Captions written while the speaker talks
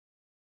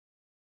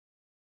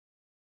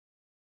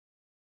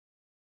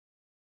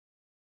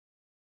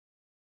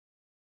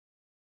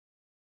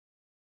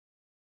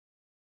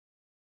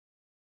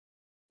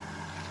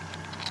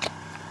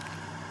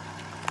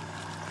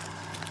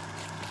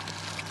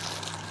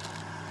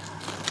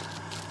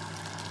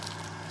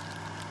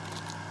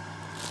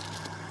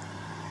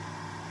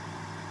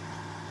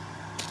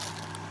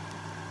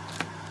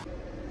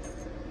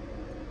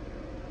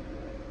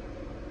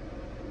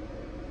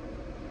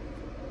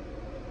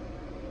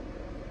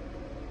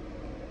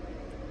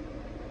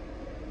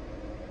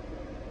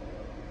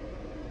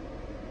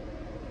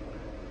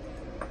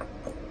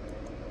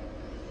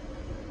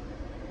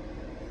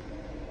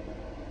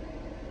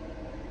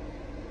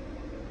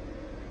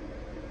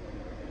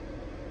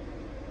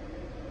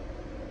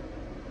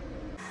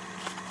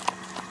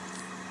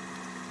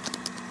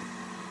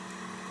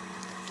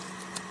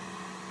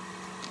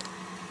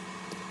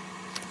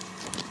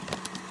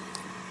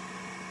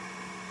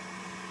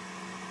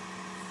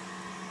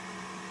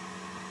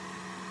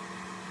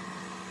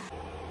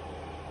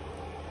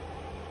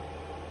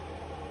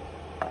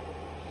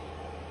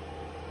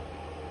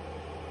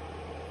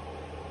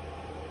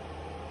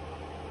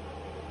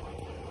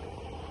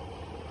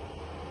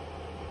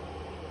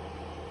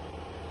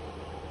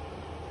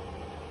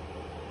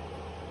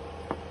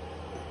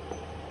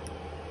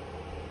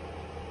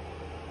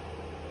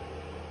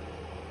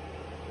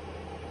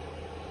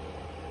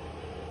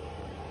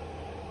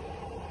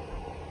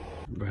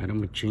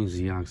gonna change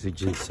the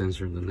oxygen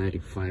sensor in the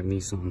 95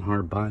 Nissan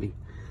Hardbody.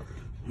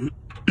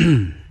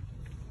 So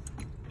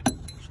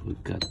we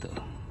got the,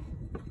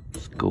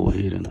 let's go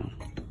ahead and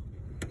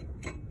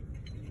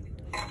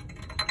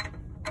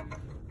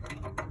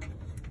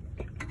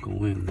go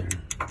in there.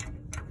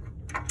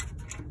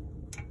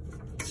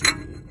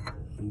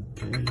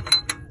 Okay.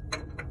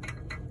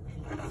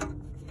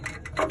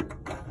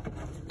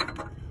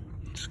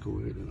 Let's go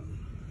ahead and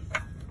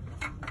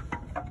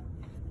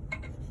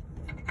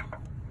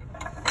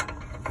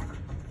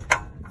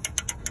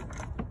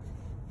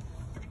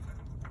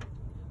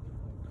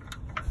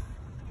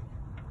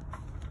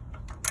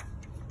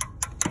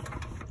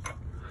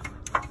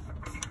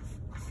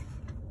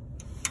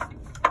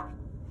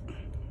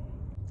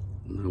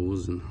that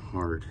wasn't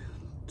hard.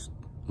 Just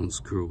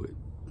unscrew it.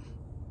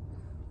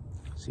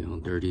 See how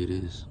dirty it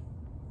is?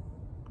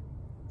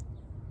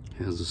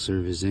 Has a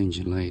service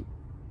engine light.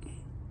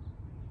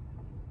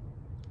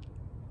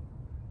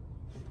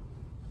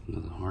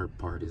 Now the hard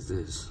part is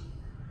this.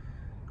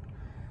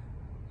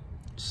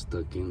 It's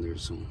stuck in there,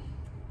 so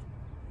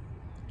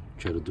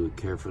try to do it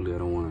carefully. I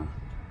don't want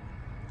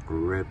to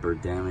rip or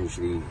damage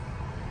the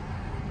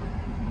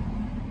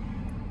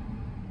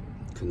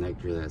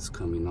connector that's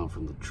coming out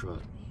from the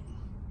truck.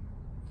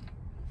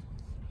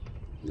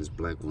 This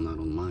black one I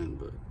don't mind,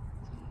 but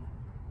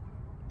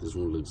this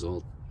one looks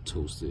all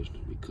toasted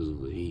because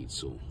of the heat,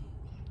 so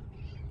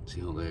see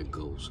how that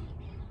goes.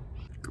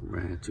 I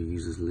had to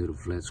use this little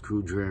flat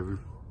screwdriver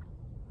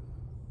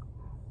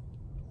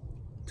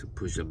to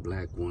push the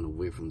black one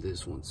away from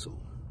this one, so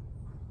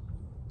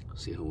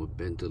see how it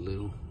bent a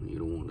little? You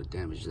don't want to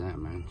damage that,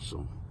 man,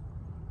 so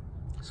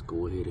let's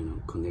go ahead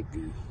and connect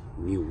the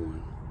new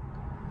one.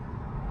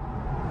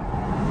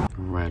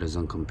 Alright, as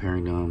I'm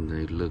comparing them,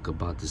 they look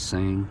about the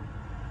same.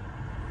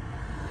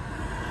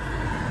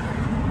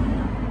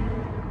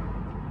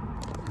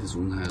 This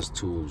one has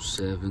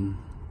 207,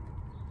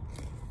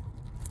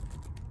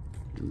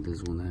 and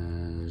this one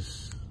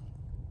has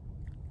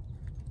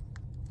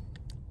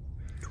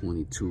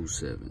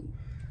 227.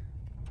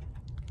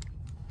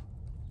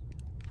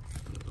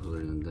 Other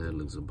than that, it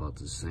looks about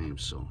the same.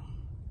 So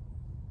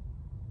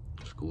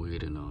let's go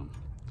ahead and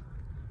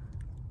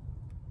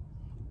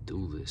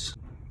do this.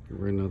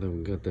 Right now that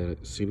we got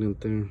that sealant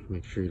there,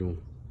 make sure you don't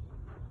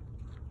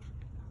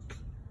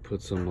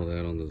put some of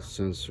that on the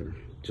sensor,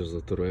 just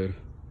the thread.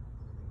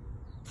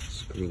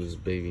 Screw this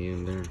baby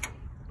in there.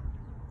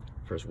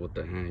 First with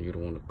the hand, you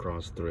don't want to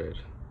cross thread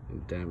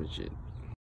and damage it.